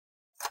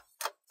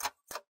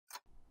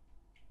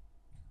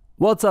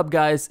What's up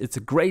guys, it's a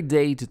great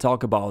day to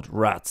talk about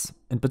reds,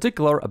 in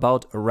particular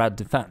about red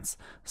defense,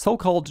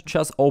 so-called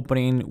chess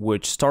opening,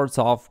 which starts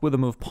off with the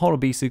move pawn to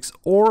b6,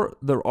 or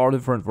there are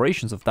different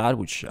variations of that,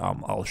 which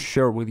I'll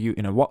share with you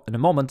in a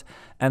moment.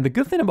 And the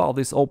good thing about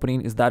this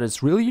opening is that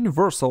it's really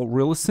universal,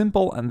 really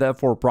simple, and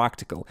therefore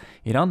practical.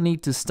 You don't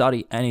need to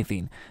study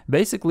anything.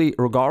 Basically,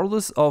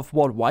 regardless of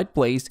what white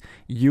plays,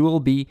 you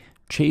will be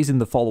chasing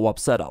the follow-up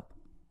setup.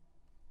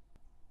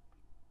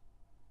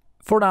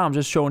 For now, I'm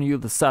just showing you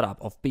the setup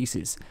of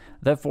pieces.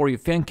 Therefore, you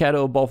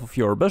fianchetto both of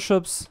your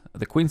bishops,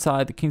 the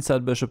queenside, the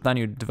kingside bishop, then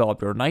you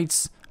develop your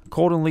knights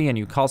accordingly, and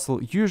you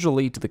castle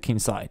usually to the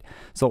kingside.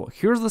 So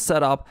here's the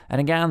setup,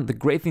 and again, the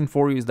great thing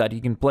for you is that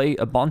you can play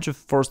a bunch of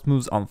first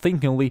moves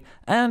unthinkingly,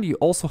 and you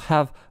also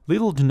have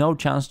little to no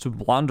chance to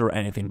blunder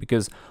anything,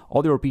 because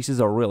all your pieces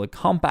are really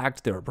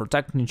compact, they're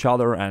protecting each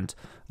other, and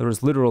there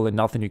is literally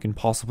nothing you can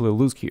possibly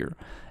lose here.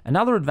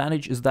 Another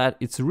advantage is that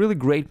it's a really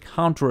great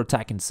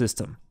counter-attacking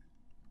system.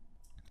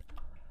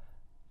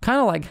 Kind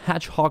of like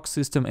Hedgehog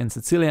system in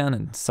Sicilian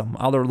and some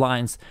other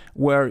lines,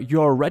 where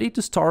you're ready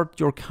to start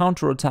your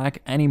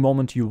counterattack any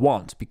moment you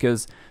want,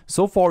 because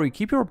so far you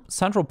keep your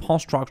central pawn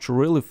structure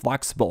really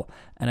flexible,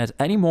 and at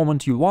any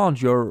moment you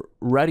want, you're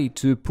ready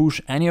to push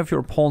any of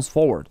your pawns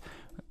forward.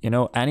 You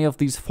know, any of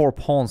these four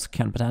pawns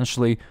can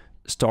potentially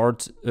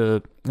start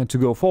to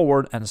go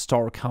forward and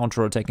start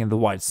counterattacking the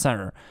white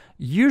center.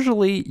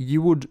 Usually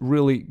you would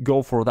really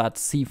go for that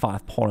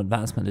c5 pawn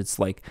advancement. It's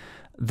like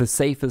the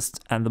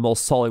safest and the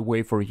most solid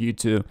way for you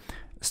to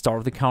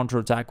start the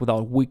counterattack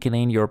without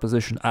weakening your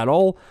position at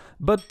all.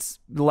 But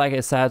like I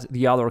said,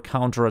 the other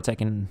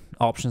counterattacking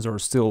options are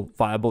still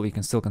viable, you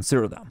can still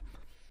consider them.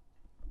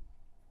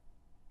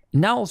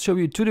 Now I'll show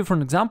you two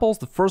different examples.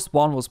 The first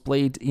one was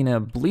played in a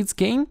blitz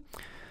game,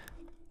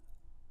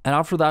 and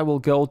after that we'll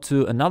go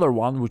to another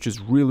one which is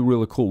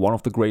really cool, one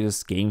of the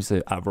greatest games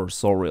I ever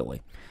saw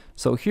really.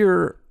 So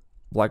here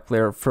black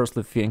player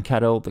firstly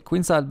fianchetto the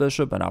queenside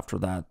bishop, and after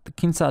that the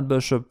kingside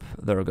bishop.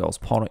 There goes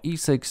pawn to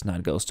e6,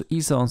 knight goes to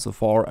e7. So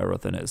far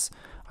everything is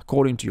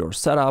according to your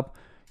setup.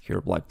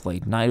 Here black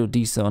played knight to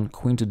d7,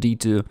 queen to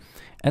d2.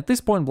 At this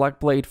point black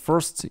played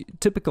first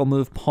typical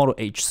move pawn to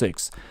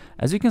h6.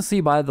 As you can see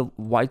by the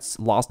white's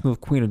last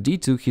move queen to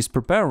d2, he's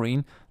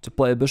preparing to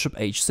play bishop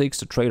h6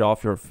 to trade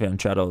off your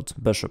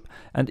fianchettoed bishop.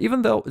 And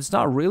even though it's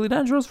not really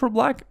dangerous for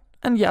black,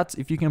 and yet,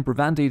 if you can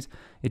prevent it,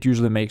 it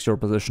usually makes your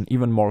position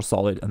even more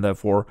solid, and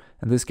therefore,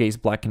 in this case,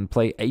 black can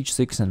play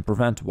h6 and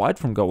prevent white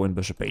from going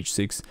bishop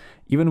h6,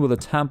 even with a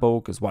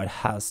tempo, because white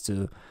has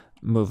to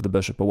move the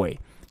bishop away.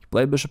 He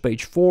played bishop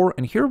h4,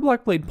 and here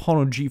black played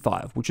pawn to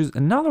g5, which is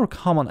another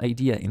common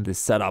idea in this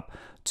setup,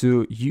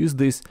 to use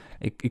this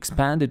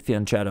expanded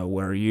fianchetto,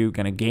 where you're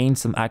gonna gain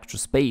some extra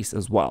space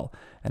as well.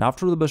 And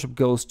after the bishop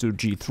goes to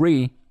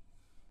g3,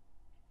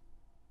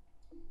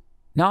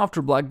 now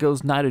after black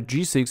goes knight to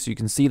g6, you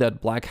can see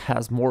that black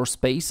has more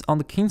space on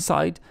the king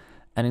side,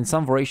 and in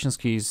some variations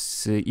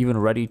he's even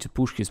ready to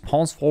push his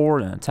pawns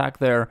forward and attack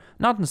there.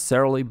 Not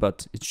necessarily,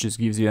 but it just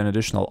gives you an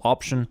additional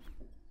option.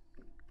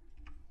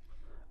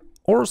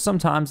 Or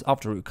sometimes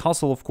after you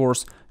castle, of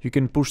course, you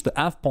can push the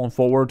f pawn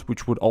forward,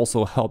 which would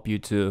also help you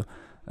to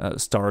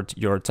start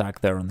your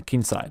attack there on the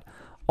king side.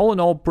 All in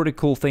all, pretty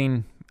cool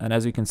thing. And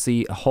as you can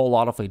see, a whole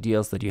lot of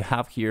ideas that you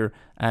have here,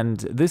 and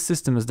this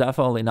system is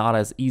definitely not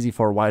as easy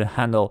for white to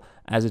handle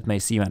as it may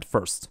seem at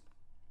first.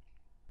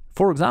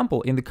 For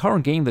example, in the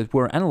current game that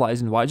we're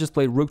analyzing, white just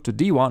played rook to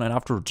d1, and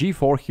after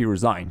g4 he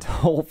resigned.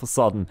 All of a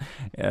sudden,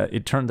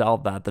 it turned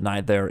out that the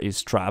knight there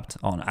is trapped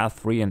on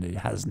f3 and it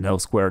has no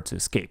square to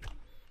escape.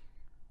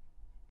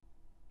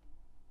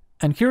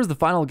 And here's the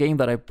final game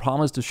that I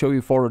promised to show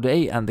you for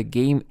today, and the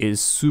game is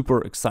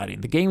super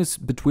exciting. The game is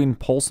between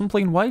Paulson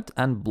playing white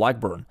and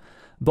Blackburn.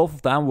 Both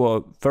of them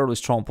were fairly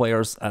strong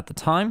players at the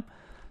time.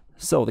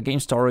 So the game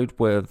started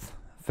with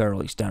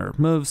fairly standard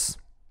moves.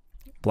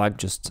 Black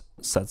just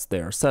sets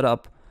their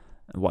setup.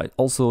 White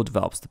also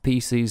develops the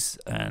pieces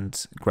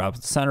and grabs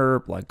the center.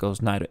 Black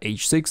goes knight to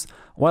h6.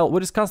 Well, we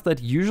discussed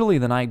that usually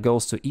the knight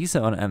goes to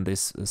e7 and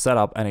this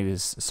setup, and it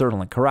is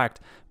certainly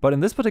correct. But in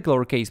this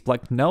particular case,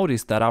 black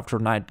noticed that after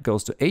knight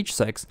goes to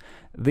h6,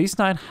 this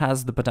knight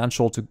has the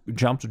potential to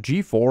jump to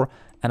g4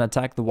 and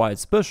attack the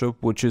white's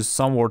bishop, which is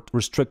somewhat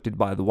restricted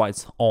by the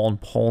white's own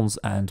pawns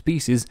and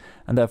pieces,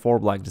 and therefore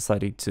black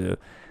decided to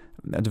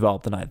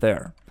develop the knight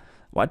there.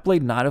 White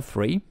played knight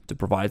f3 to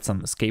provide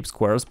some escape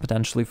squares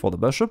potentially for the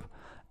bishop,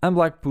 and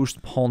black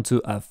pushed pawn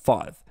to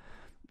f5.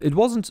 It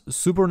wasn't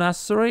super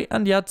necessary,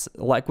 and yet,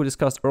 like we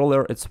discussed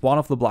earlier, it's one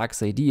of the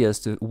black's ideas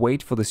to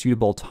wait for the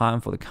suitable time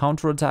for the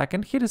counterattack,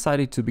 and he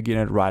decided to begin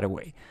it right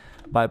away.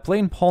 By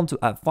playing pawn to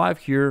f5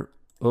 here,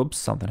 oops,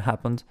 something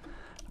happened.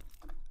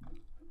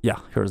 Yeah,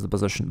 here's the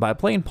position. By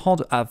playing pawn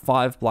to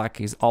f5,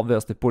 black is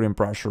obviously putting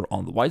pressure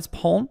on the white's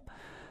pawn,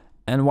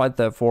 and white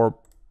therefore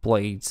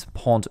played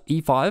pawn to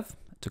e5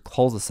 to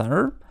close the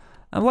center,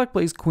 and black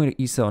plays queen to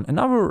e7.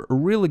 Another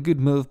really good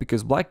move,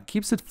 because black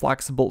keeps it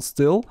flexible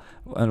still,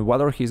 and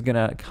whether he's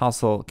gonna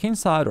castle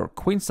kingside or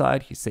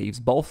queenside, he saves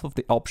both of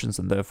the options,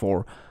 and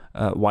therefore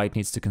white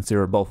needs to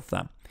consider both of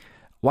them.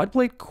 White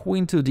played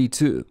queen to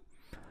d2.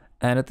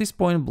 And at this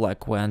point,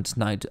 black went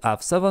knight to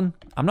f7.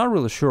 I'm not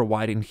really sure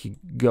why didn't he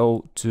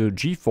go to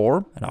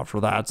g4, and after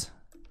that,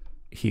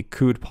 he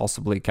could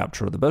possibly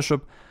capture the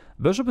bishop.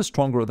 Bishop is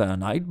stronger than a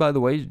knight, by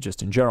the way,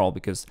 just in general,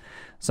 because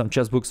some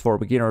chess books for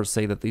beginners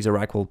say that these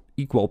are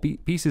equal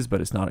pieces, but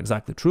it's not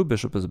exactly true.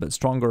 Bishop is a bit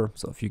stronger,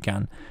 so if you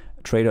can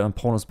trade an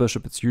opponent's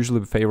bishop, it's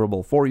usually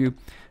favorable for you.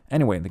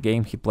 Anyway, in the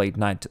game, he played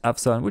knight to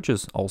f7, which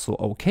is also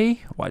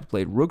okay. White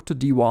played rook to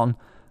d1,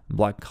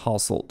 black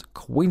castled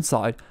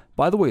queenside.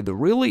 By the way, the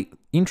really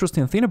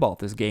interesting thing about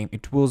this game,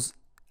 it was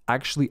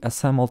actually a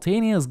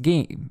simultaneous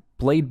game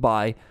played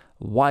by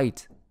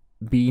white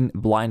being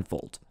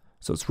blindfolded.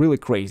 So it's really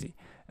crazy.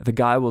 The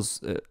guy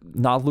was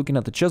not looking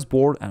at the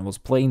chessboard and was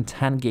playing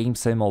 10 games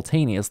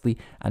simultaneously,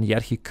 and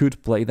yet he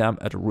could play them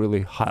at a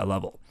really high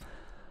level.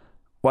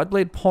 White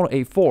played pawn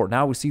a4.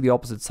 Now we see the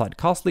opposite side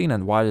castling,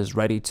 and white is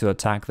ready to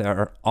attack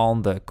there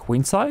on the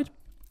queen side.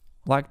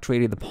 Black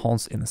traded the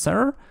pawns in the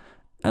center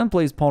and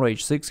plays pawn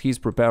h6. He's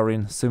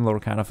preparing similar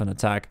kind of an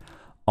attack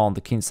on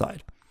the king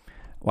side.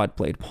 White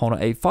played pawn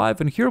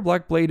a5, and here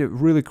black played a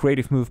really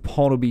creative move,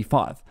 pawn to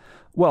b5.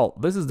 Well,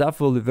 this is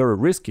definitely very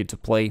risky to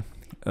play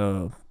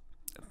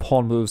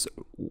pawn moves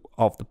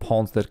of the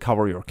pawns that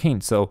cover your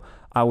king, so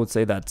I would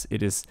say that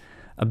it is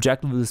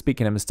objectively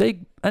speaking a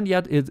mistake, and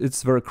yet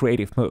it's a very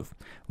creative move.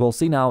 We'll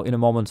see now in a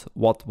moment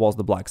what was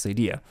the black's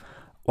idea.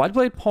 White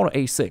played pawn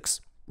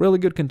a6. Really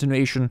good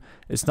continuation.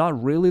 It's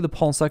not really the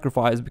pawn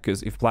sacrifice,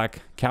 because if black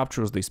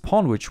captures this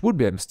pawn, which would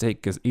be a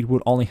mistake because it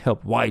would only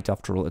help white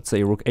after, let's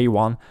say, rook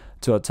a1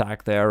 to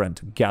attack there and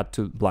to get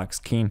to black's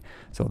king.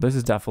 So this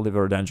is definitely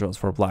very dangerous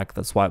for black.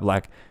 That's why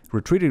black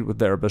retreated with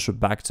their bishop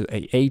back to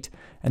a8.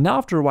 And now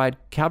after white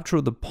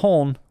captured the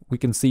pawn, we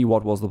can see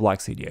what was the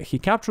black's idea. He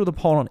captured the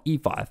pawn on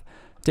e5,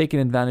 taking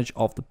advantage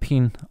of the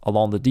pin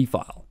along the d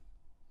file.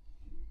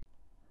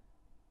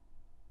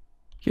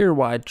 Here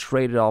white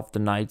traded off the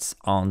knights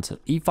onto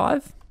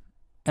e5,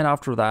 and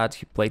after that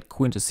he played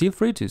queen to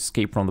c3 to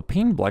escape from the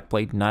pin. Black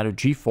played knight to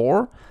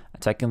g4,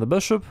 attacking the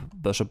bishop.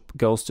 Bishop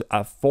goes to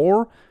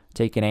f4,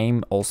 taking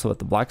aim also at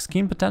the black's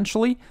king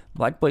potentially.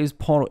 Black plays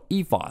pawn to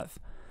e5,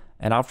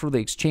 and after the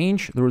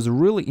exchange there was a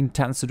really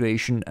intense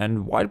situation,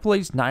 and white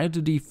plays knight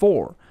to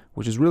d4,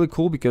 which is really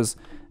cool because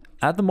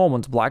at the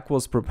moment, black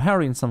was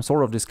preparing some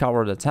sort of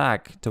discovered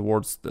attack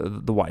towards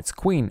the white's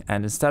queen,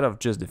 and instead of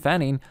just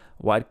defending,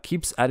 white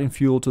keeps adding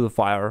fuel to the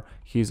fire.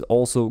 He's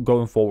also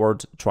going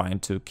forward, trying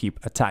to keep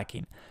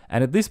attacking.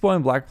 And at this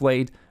point, black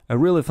played a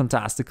really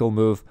fantastical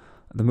move,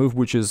 the move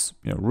which is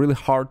really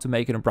hard to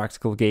make in a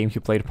practical game. He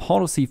played pawn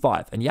to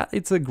c5, and yet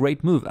it's a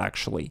great move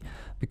actually,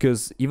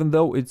 because even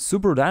though it's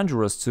super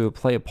dangerous to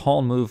play a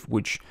pawn move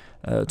which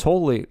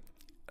totally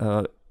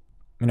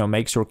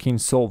makes your king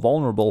so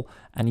vulnerable,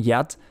 and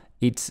yet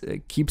it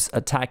keeps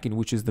attacking,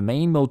 which is the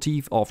main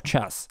motif of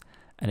chess.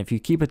 And if you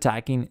keep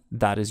attacking,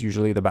 that is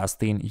usually the best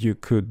thing you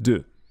could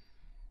do.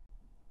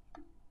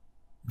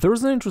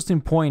 There's an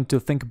interesting point to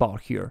think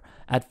about here.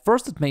 At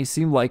first it may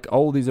seem like,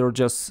 oh, these are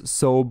just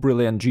so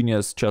brilliant,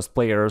 genius chess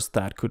players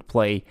that could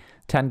play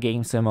 10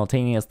 games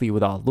simultaneously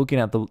without looking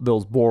at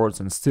those boards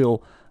and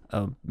still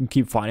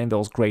keep finding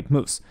those great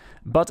moves.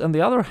 But on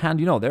the other hand,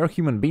 they're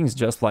human beings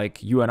just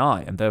like you and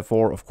I, and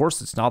therefore, of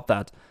course, it's not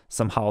that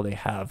somehow they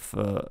have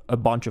a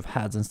bunch of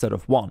heads instead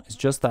of one. It's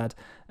just that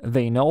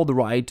they know the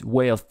right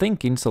way of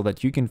thinking so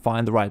that you can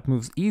find the right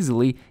moves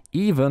easily,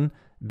 even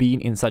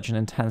being in such an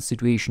intense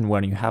situation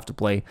when you have to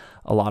play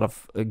a lot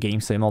of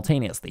games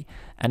simultaneously.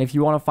 And if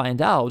you want to find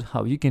out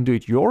how you can do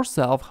it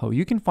yourself, how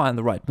you can find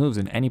the right moves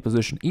in any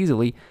position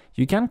easily,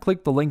 you can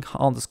click the link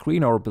on the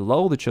screen or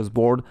below the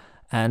chessboard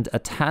and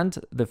attend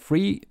the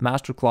free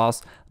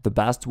masterclass, The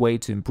Best Way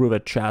to Improve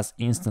at Chess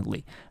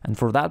Instantly. And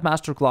for that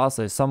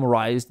masterclass, I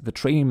summarized the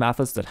training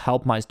methods that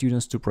help my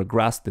students to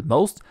progress the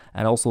most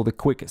and also the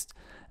quickest.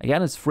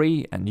 Again, it's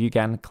free and you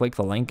can click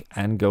the link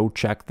and go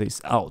check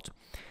this out.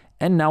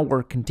 And now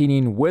we're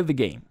continuing with the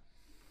game.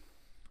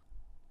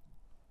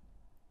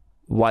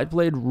 White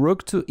played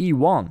rook to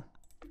e1.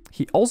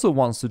 He also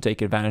wants to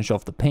take advantage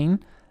of the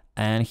pin,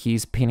 and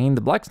he's pinning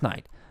the black's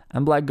knight.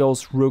 And black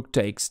goes rook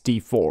takes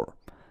d4.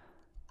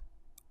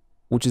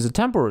 Which is a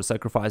temporary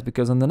sacrifice,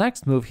 because in the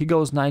next move he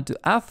goes knight to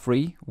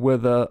f3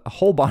 with a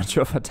whole bunch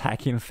of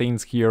attacking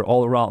things here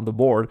all around the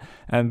board,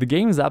 and the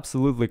game is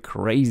absolutely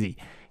crazy,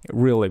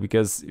 really,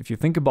 because if you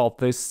think about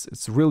this,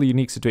 it's a really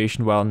unique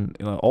situation when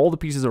all the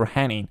pieces are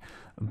hanging,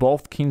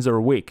 both kings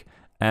are weak,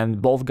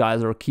 and both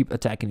guys are keep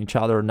attacking each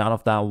other. None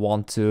of them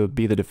want to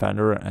be the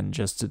defender and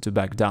just to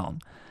back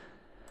down.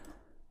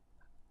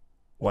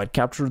 White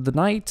captured the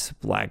knight,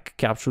 black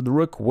captured the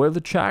rook with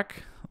the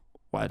check.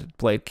 White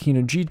played king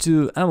to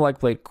g2, and black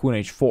played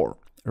queen h4,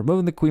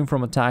 removing the queen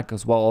from attack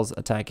as well as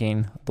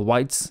attacking the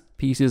white's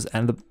pieces,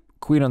 and the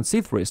queen on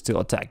c3 is still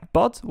attacked.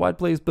 But white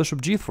plays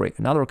bishop g3,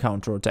 another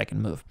counter-attacking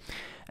move.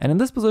 And in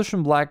this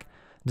position, black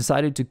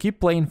decided to keep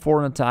playing for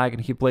an attack,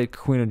 and he played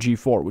queen to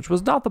g4, which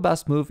was not the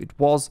best move. It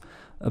was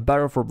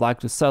better for black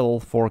to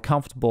settle for a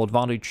comfortable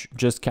advantage,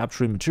 just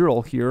capturing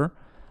material here.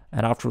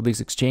 And after this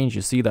exchange,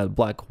 you see that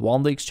black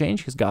won the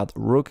exchange. He's got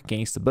rook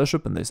against the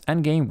bishop in this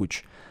endgame,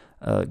 which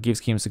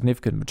gives him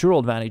significant material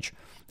advantage.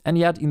 And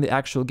yet, in the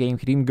actual game,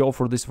 he didn't go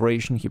for this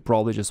variation. He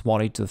probably just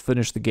wanted to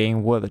finish the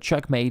game with a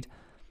checkmate.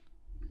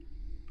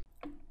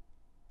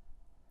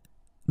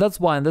 That's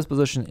why in this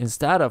position,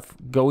 instead of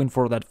going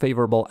for that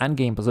favorable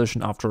endgame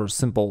position after a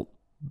simple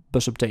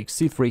bishop takes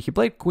c3, he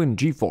played queen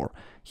g4.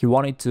 He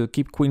wanted to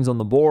keep queens on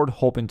the board,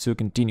 hoping to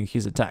continue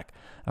his attack.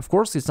 Of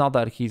course, it's not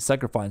that he's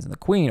sacrificing the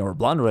queen or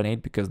blundering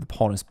it because the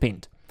pawn is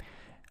pinned.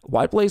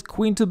 White plays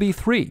queen to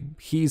b3.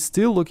 He's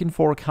still looking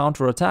for a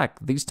counter-attack.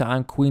 This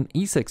time queen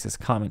e6 is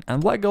coming,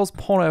 and black goes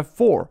pawn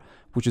f4,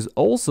 which is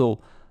also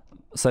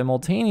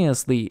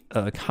simultaneously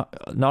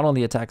not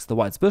only attacks the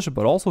white's bishop,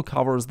 but also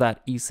covers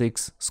that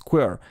e6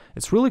 square.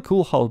 It's really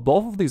cool how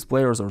both of these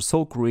players are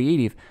so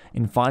creative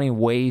in finding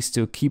ways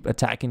to keep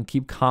attacking,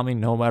 keep coming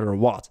no matter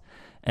what.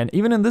 And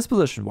even in this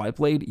position, white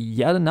played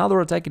yet another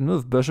attacking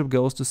move. Bishop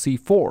goes to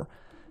c4,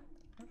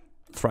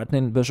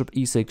 threatening bishop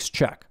e6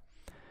 check.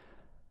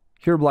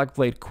 Here black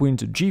played queen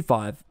to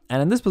g5,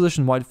 and in this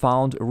position white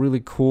found a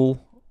really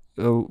cool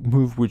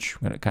move which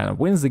kind of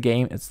wins the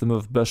game. It's the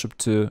move bishop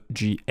to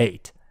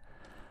g8.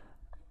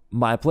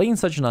 By playing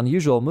such an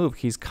unusual move,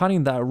 he's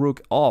cutting that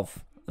rook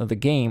off the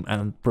game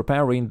and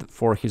preparing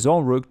for his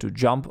own rook to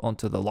jump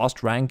onto the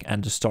lost rank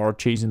and to start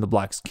chasing the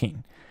black's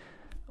king.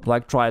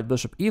 Black tried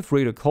bishop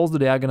e3 to close the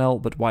diagonal,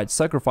 but white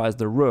sacrificed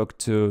the rook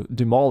to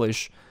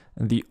demolish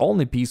the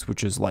only piece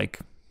which is like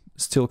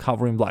still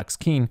covering black's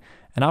king.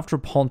 And after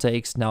pawn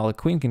takes, now the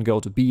queen can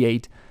go to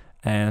b8,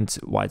 and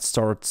white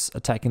starts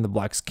attacking the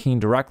black's king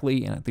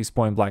directly, and at this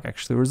point black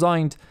actually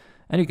resigned.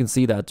 And you can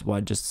see that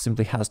white just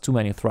simply has too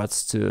many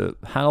threats to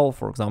handle.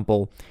 For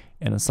example,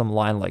 in some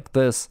line like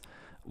this,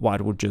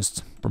 white would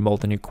just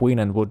promote a new queen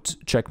and would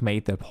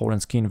checkmate the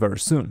opponent's king very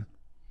soon.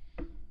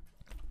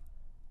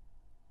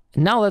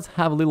 Now let's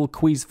have a little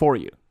quiz for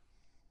you.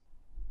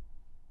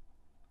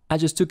 I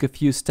just took a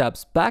few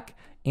steps back.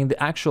 In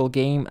the actual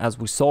game, as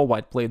we saw,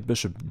 white played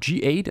bishop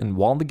g8 and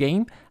won the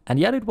game, and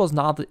yet it was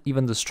not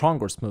even the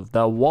strongest move.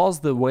 That was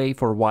the way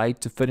for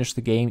white to finish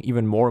the game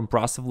even more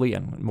impressively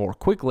and more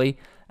quickly,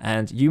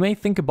 and you may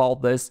think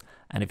about this,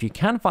 and if you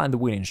can find the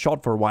winning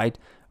shot for white,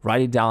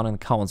 write it down in the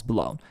comments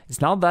below.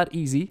 It's not that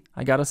easy,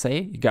 I gotta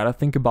say, you gotta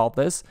think about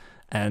this,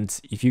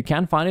 and if you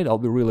can find it, I'll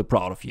be really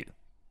proud of you.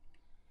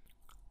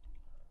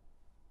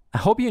 I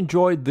hope you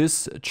enjoyed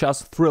this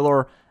chess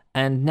thriller.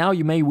 And now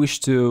you may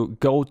wish to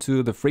go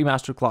to the free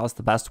masterclass,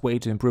 the best way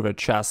to improve your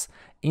chess,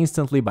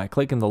 instantly by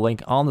clicking the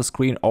link on the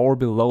screen or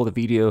below the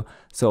video,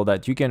 so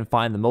that you can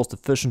find the most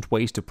efficient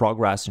ways to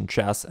progress in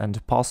chess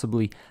and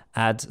possibly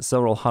add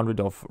several hundred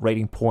of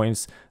rating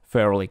points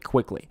fairly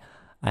quickly.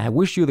 I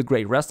wish you the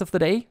great rest of the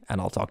day, and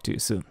I'll talk to you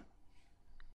soon.